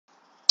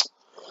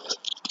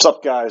What's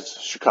up, guys?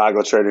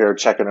 Chicago Trader here,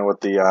 checking in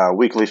with the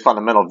weekly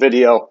fundamental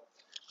video.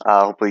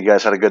 Hopefully you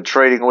guys had a good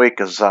trading week,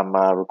 as I'm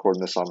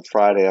recording this on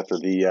Friday after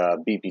the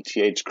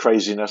BPTH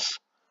craziness.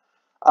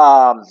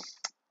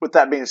 With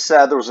that being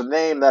said, there was a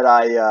name that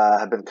I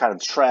have been kind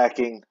of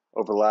tracking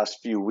over the last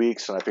few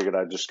weeks, and I figured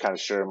I'd just kind of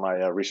share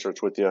my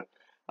research with you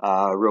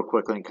real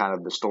quickly, and kind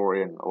of the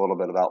story and a little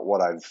bit about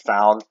what I've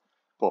found.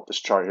 Pull up this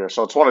chart here.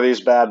 So it's one of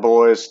these bad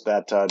boys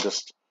that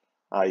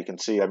you can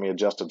see,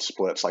 adjusted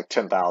splits like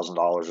 $10,000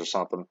 or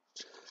something.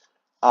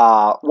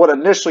 What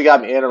initially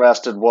got me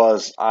interested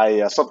was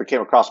something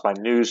came across my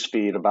news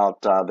feed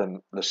about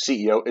the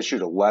CEO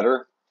issued a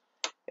letter,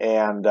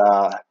 and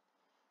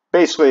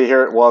basically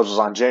here it was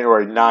on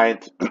January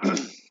 9th.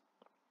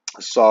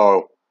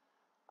 So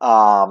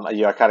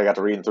I kind of got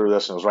to reading through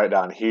this, and it was right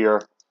down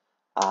here.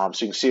 So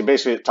you can see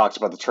basically it talks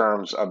about the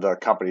terms of the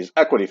company's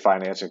equity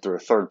financing through a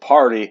third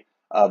party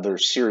of their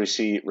Series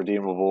C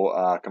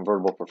redeemable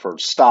convertible preferred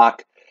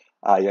stock,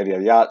 yada,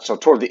 yada, yada. So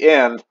toward the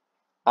end,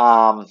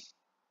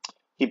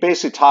 he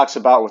basically talks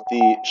about with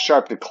the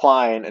sharp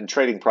decline in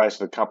trading price of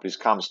the company's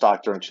common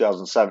stock during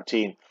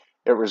 2017,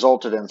 it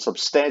resulted in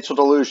substantial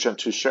dilution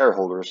to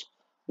shareholders,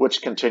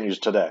 which continues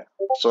today.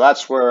 So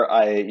that's where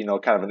I,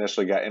 kind of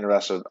initially got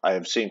interested. I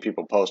have seen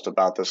people post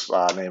about this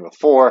name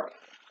before,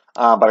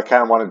 but I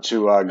kind of wanted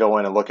to go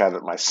in and look at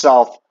it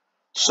myself.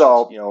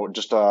 So,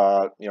 just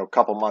a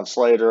couple months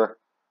later,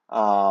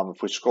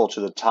 if we scroll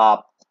to the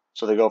top,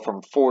 so they go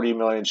from 40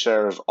 million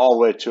shares all the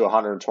way to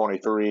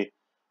 123,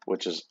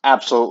 which is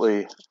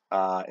absolutely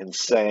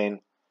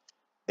insane.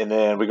 And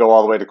then we go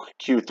all the way to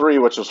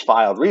Q3, which was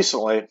filed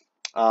recently.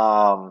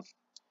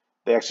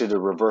 They actually did a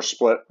reverse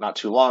split not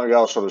too long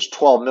ago, so there's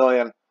 12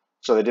 million.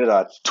 So they did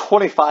a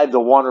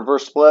 25-to-1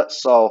 reverse split.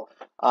 So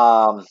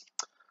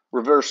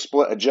reverse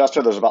split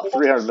adjusted, there's about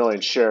 300 million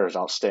shares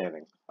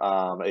outstanding,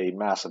 a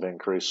massive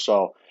increase.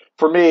 So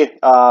for me,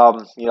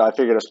 I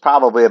figured it's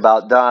probably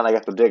about done. I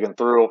got to digging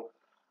through.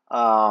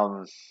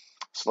 So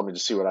let me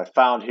just see what I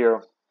found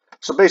here.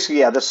 So basically,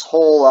 yeah, this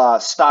whole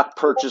stock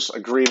purchase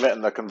agreement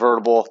and the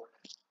convertible,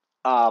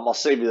 I'll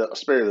spare you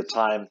the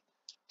time.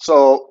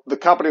 So the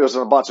company was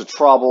in a bunch of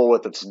trouble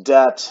with its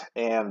debt,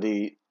 and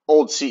the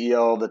old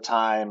CEO of the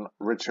time,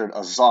 Richard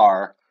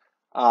Azar,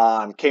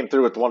 came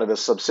through with one of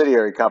his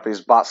subsidiary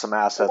companies, bought some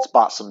assets,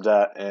 bought some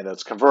debt, and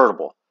it's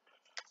convertible.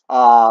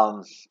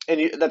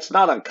 That's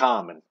not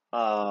uncommon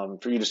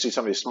for you to see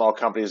some of these small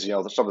companies.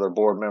 Some of their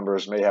board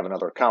members may have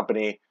another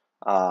company.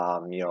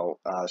 Some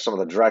of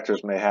the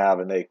directors may have,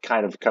 and they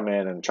kind of come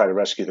in and try to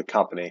rescue the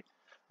company.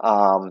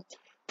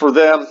 For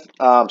them,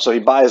 so he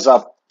buys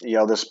up,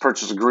 this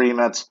purchase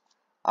agreement.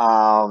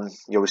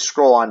 We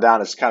scroll on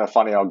down. It's kind of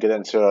funny. I'll get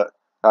into it.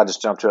 I'll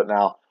just jump to it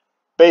now.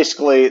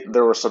 Basically,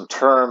 there were some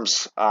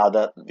terms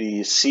that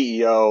the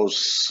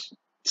CEO's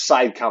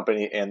side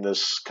company and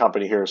this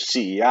company here,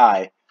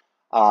 CEI,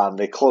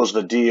 they closed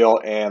the deal,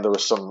 and there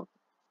was some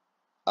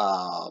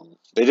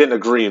they didn't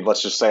agree,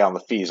 let's just say, on the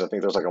fees. I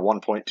think there's like a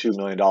 $1.2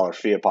 million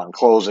fee upon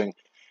closing,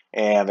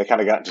 and they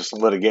kind of got into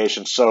some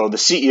litigation. So the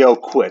CEO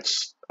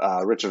quits,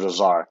 Richard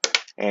Azar,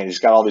 and he's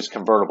got all these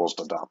convertibles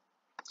to dump.